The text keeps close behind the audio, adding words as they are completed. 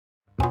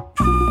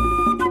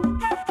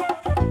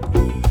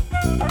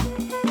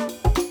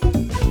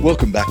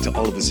Welcome back to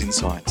Oliver's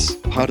Insights,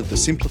 part of the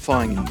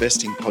Simplifying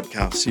Investing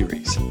podcast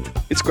series.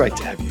 It's great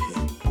to have you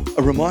here.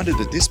 A reminder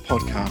that this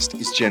podcast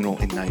is general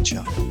in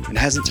nature and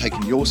hasn't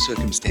taken your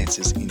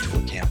circumstances into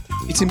account.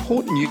 It's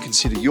important you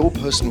consider your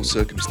personal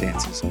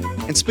circumstances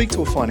and speak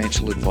to a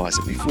financial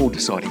advisor before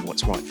deciding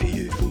what's right for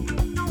you.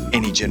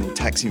 Any general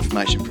tax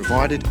information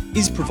provided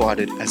is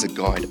provided as a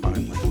guide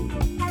only.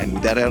 And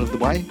with that out of the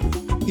way,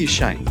 here's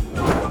Shane.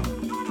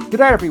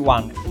 G'day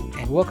everyone,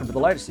 and welcome to the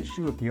latest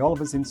issue of the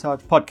Oliver's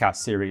Insights podcast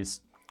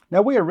series.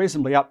 Now, we are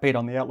reasonably upbeat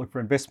on the outlook for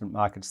investment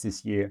markets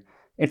this year.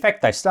 In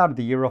fact, they started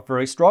the year off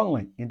very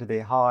strongly into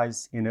their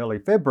highs in early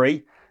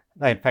February.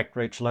 They in fact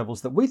reached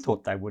levels that we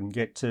thought they wouldn't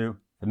get to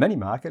for many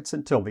markets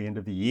until the end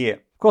of the year.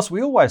 Of course,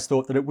 we always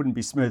thought that it wouldn't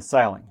be smooth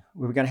sailing.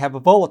 We were going to have a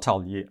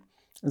volatile year.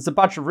 There's a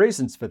bunch of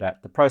reasons for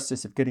that. The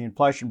process of getting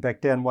inflation back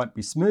down won't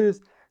be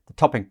smooth. The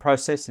topping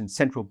process in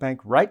central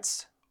bank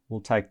rates will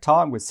take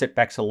time with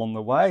setbacks along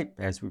the way,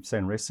 as we've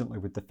seen recently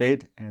with the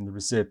Fed and the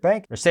Reserve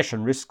Bank.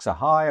 Recession risks are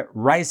higher.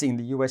 Raising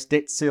the US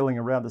debt ceiling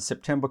around the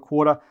September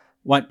quarter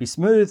won't be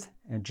smooth,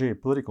 and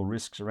geopolitical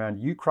risks around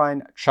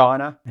Ukraine,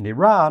 China and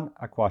Iran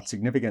are quite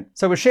significant.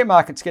 So with share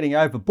markets getting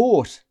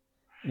overbought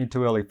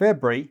into early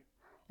February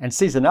and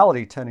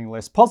seasonality turning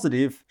less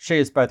positive,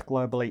 shares both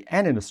globally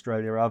and in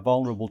Australia are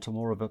vulnerable to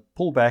more of a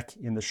pullback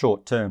in the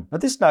short term. Now,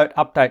 this note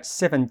updates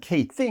 7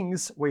 key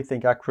things we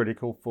think are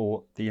critical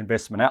for the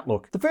investment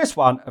outlook. The first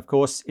one, of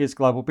course, is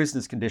global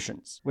business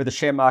conditions. Whether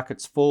share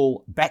markets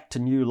fall back to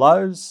new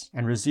lows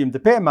and resume the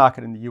bear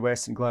market in the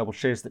US and global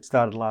shares that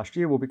started last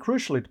year will be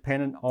crucially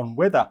dependent on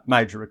whether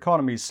major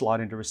economies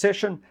slide into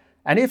recession,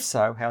 and if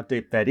so, how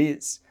deep that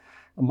is.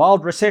 A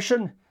mild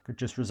recession could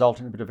just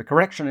result in a bit of a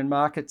correction in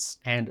markets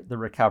and the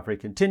recovery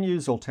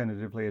continues.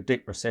 Alternatively, a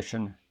deep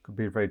recession could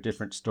be a very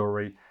different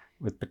story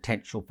with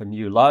potential for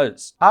new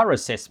lows. Our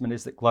assessment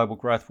is that global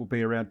growth will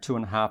be around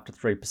 2.5% to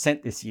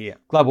 3% this year.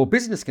 Global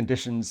business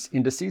conditions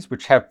indices,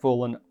 which have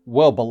fallen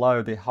well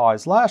below their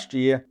highs last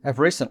year, have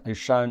recently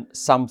shown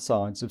some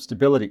signs of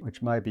stability,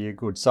 which may be a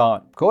good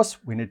sign. Of course,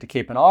 we need to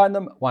keep an eye on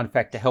them. One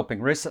factor helping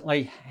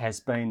recently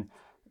has been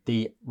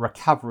the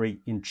recovery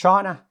in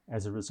China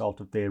as a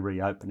result of their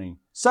reopening.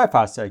 So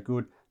far, so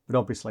good, but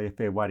obviously a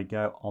fair way to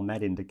go on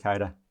that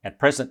indicator at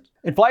present.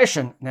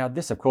 Inflation. Now,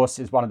 this, of course,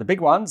 is one of the big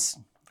ones.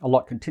 A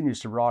lot continues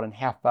to ride on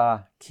how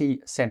far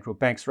key central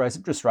banks raise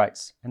interest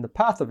rates, and the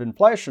path of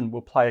inflation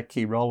will play a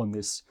key role in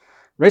this.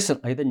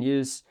 Recently, the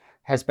news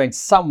has been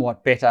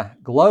somewhat better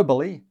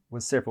globally,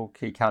 with several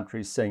key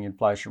countries seeing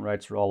inflation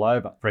rates roll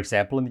over. For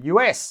example, in the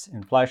US,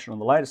 inflation on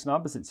the latest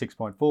numbers at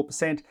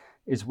 6.4%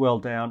 is well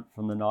down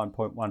from the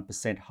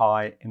 9.1%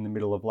 high in the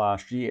middle of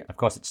last year. Of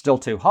course, it's still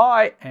too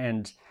high,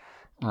 and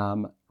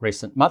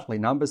recent monthly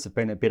numbers have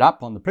been a bit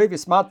up on the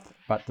previous month,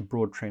 but the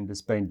broad trend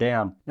has been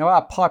down. Now,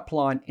 our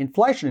pipeline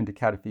inflation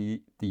indicator for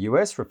the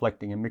US,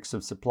 reflecting a mix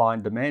of supply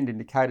and demand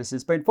indicators,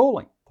 has been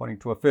falling, pointing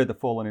to a further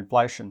fall in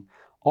inflation.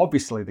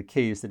 Obviously, the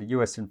key is that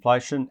US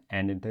inflation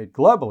and indeed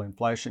global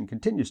inflation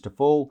continues to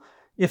fall.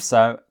 If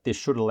so, this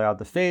should allow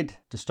the Fed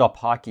to stop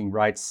hiking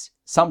rates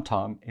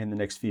sometime in the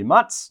next few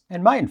months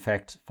and may in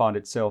fact find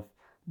itself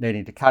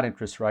needing to cut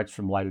interest rates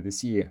from later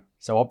this year.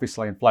 So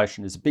obviously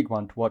inflation is a big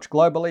one to watch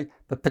globally,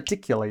 but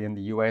particularly in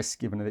the US,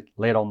 given it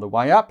led on the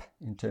way up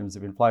in terms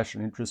of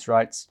inflation interest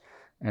rates,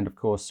 and of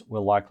course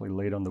will likely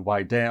lead on the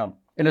way down.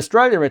 In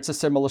Australia, it's a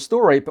similar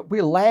story, but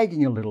we're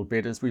lagging a little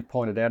bit, as we've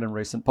pointed out in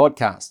recent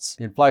podcasts.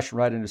 The inflation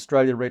rate in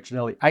Australia reached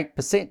nearly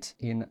 8%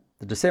 in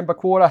the December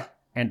quarter,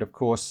 and of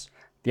course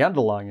the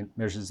underlying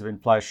measures of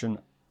inflation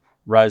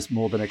rose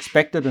more than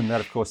expected, and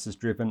that of course has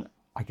driven,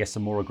 I guess, a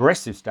more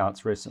aggressive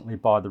stance recently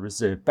by the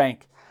Reserve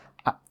Bank.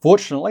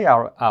 Fortunately,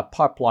 our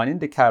pipeline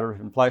indicator of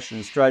inflation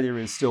in Australia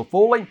is still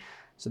falling,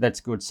 so that's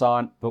a good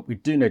sign, but we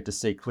do need to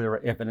see clearer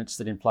evidence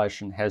that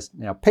inflation has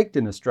now peaked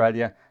in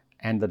Australia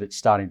and that it's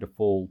starting to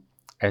fall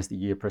as the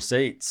year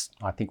proceeds.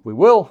 I think we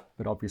will,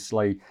 but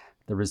obviously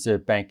the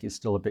Reserve Bank is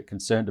still a bit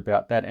concerned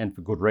about that, and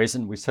for good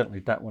reason. We certainly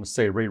don't want to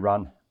see a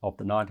rerun of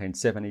the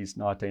 1970s,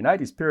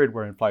 1980s period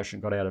where inflation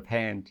got out of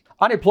hand.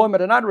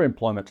 Unemployment and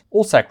underemployment.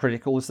 Also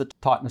critical is the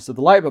tightness of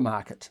the labour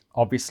market.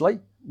 Obviously,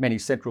 many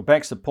central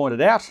banks have pointed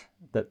out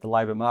that the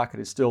labour market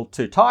is still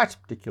too tight,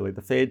 particularly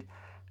the Fed,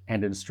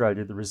 and in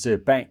Australia, the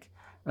Reserve Bank.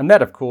 And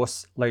that, of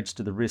course, leads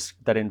to the risk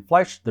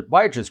that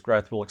wages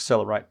growth will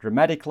accelerate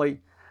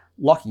dramatically,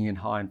 locking in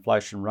high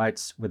inflation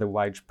rates with a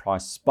wage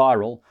price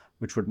spiral,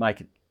 which would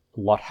make it a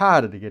lot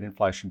harder to get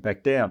inflation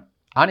back down.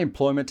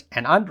 Unemployment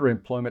and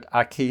underemployment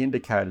are key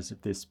indicators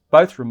of this.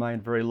 Both remain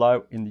very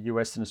low in the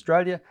US and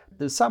Australia.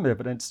 There's some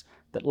evidence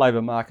that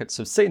labour markets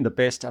have seen the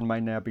best and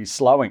may now be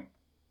slowing.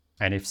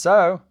 And if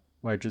so,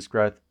 wages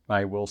growth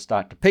may well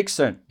start to peak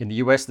soon. In the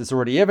US, there's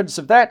already evidence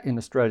of that. In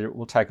Australia, it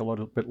will take a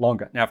little bit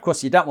longer. Now, of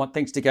course, you don't want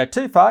things to go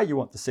too far. You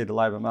want to see the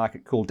labour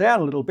market cool down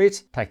a little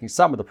bit, taking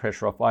some of the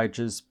pressure off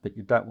wages, but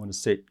you don't want to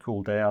see it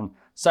cool down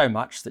so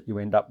much that you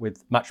end up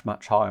with much,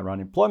 much higher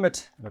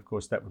unemployment. And of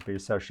course, that would be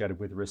associated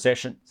with a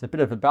recession. It's a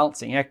bit of a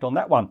balancing act on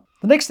that one.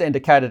 The next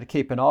indicator to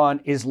keep an eye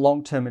on is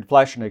long-term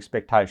inflation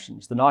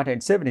expectations. The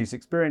 1970s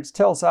experience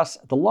tells us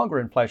the longer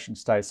inflation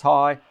stays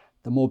high,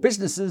 the more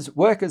businesses,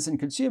 workers and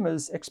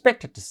consumers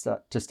expect it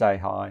to stay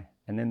high,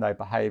 and then they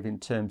behave in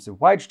terms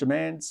of wage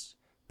demands,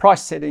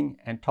 price setting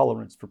and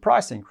tolerance for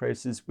price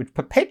increases, which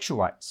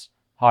perpetuates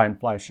high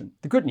inflation.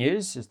 The good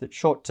news is that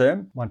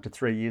short-term, 1 to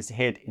 3 years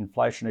ahead,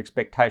 inflation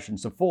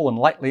expectations have fallen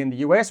lately in the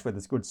US, where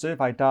there's good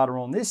survey data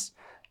on this,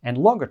 and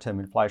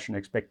longer-term inflation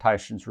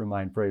expectations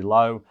remain very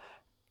low.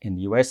 In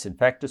the US, in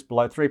fact, just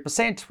below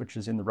 3%, which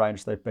is in the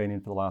range they've been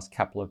in for the last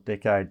couple of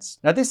decades.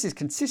 Now, this is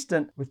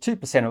consistent with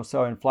 2% or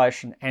so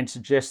inflation and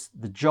suggests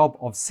the job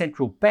of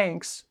central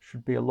banks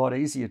should be a lot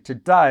easier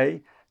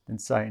today than,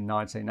 say, in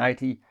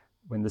 1980,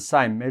 when the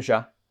same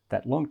measure,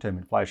 that long-term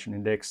inflation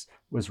index,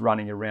 was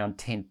running around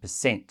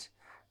 10%,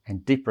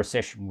 and deep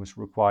recession was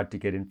required to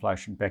get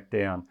inflation back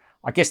down.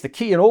 I guess the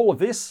key in all of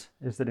this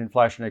is that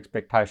inflation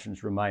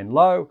expectations remain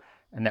low,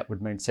 and that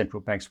would mean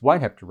central banks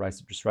won't have to raise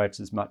interest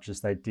rates as much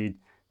as they did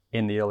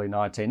in the early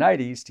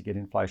 1980s to get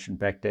inflation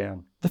back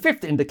down. The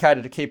fifth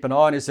indicator to keep an eye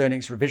on is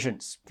earnings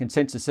revisions.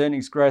 Consensus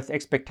earnings growth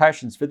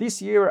expectations for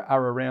this year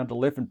are around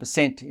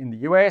 11% in the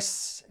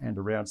US and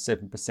around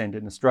 7%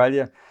 in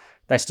Australia.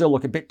 They still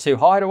look a bit too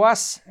high to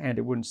us, and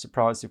it wouldn't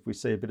surprise if we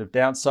see a bit of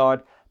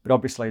downside, but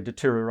obviously a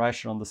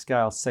deterioration on the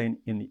scale seen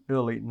in the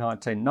early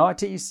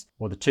 1990s,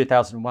 or the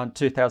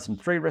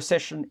 2001-2003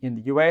 recession in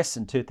the US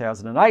and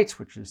 2008,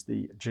 which is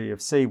the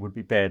GFC, would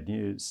be bad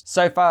news.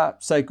 So far,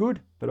 so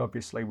good, but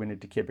obviously we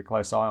need to keep a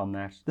close eye on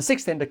that. The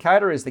sixth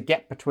indicator is the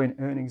gap between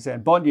earnings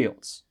and bond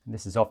yields. And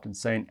this is often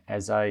seen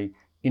as an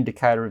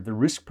indicator of the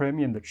risk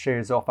premium that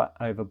shares offer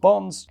over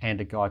bonds and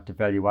a guide to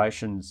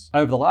valuations.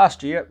 Over the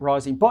last year,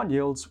 rising bond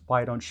yields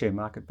weighed on share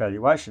market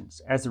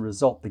valuations. As a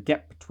result, the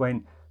gap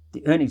between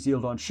the earnings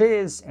yield on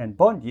shares and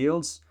bond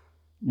yields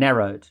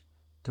narrowed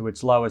to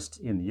its lowest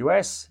in the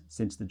US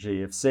since the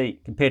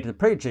GFC. Compared to the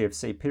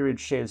pre-GFC period,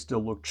 shares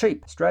still look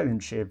cheap. Australian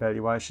share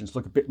valuations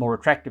look a bit more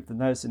attractive than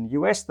those in the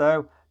US,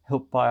 though,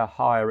 helped by a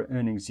higher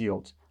earnings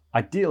yield.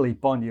 Ideally,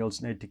 bond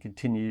yields need to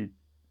continue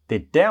their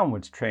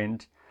downwards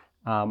trend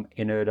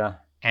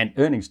and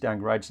earnings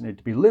downgrades need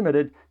to be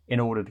limited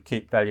in order to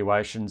keep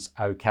valuations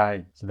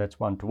okay. So that's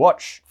one to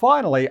watch.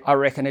 Finally, I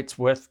reckon it's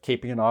worth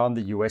keeping an eye on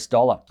the US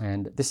dollar.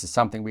 And this is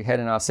something we had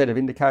in our set of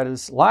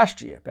indicators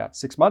last year, about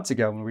 6 months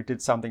ago, when we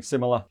did something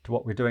similar to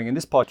what we're doing in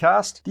this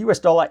podcast. The US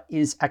dollar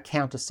is a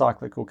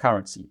counter-cyclical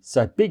currency.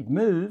 So big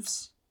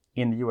moves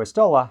in the US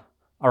dollar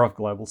are of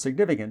global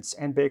significance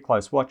and bear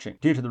close watching.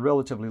 Due to the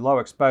relatively low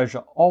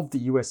exposure of the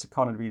US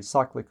economy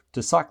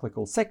to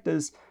cyclical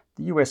sectors,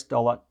 the US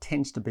dollar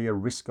tends to be a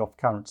risk-off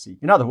currency.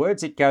 In other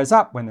words, it goes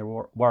up when there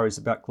are worries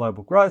about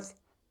global growth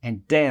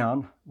and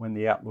down when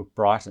the outlook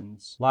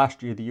brightens.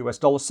 Last year, the US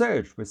dollar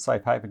surged with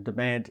safe haven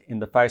demand in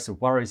the face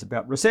of worries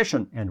about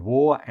recession and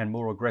war and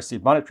more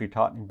aggressive monetary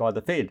tightening by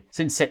the Fed.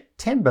 Since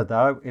September,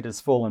 though, it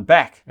has fallen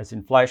back as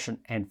inflation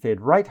and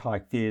Fed rate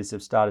hike fears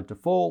have started to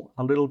fall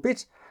a little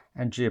bit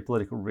and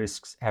geopolitical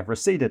risks have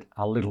receded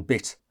a little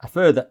bit. A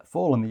further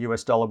fall in the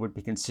US dollar would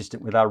be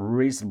consistent with our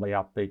reasonably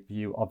upbeat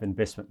view of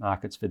investment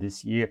markets for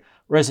this year,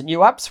 whereas a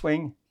new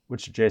upswing would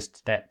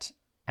suggest that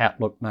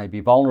outlook may be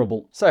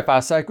vulnerable. So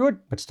far, so good,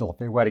 but still a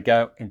fair way to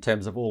go in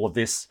terms of all of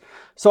this.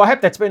 So I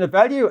hope that's been of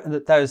value and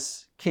that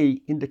those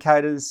key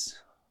indicators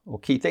or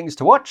key things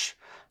to watch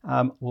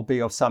will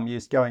be of some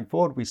use going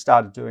forward. We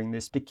started doing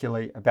this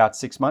particularly about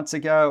 6 months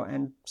ago,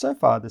 and so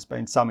far there's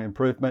been some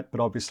improvement,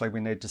 but obviously we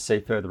need to see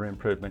further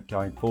improvement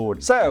going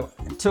forward. So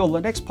until the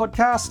next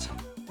podcast,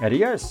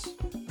 adios.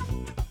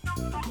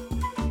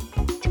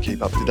 To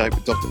keep up to date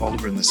with Dr.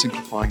 Oliver and the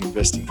Simplifying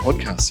Investing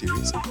podcast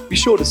series, be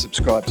sure to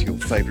subscribe to your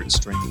favourite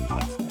streaming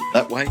platform.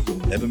 That way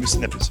you'll never miss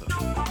an episode.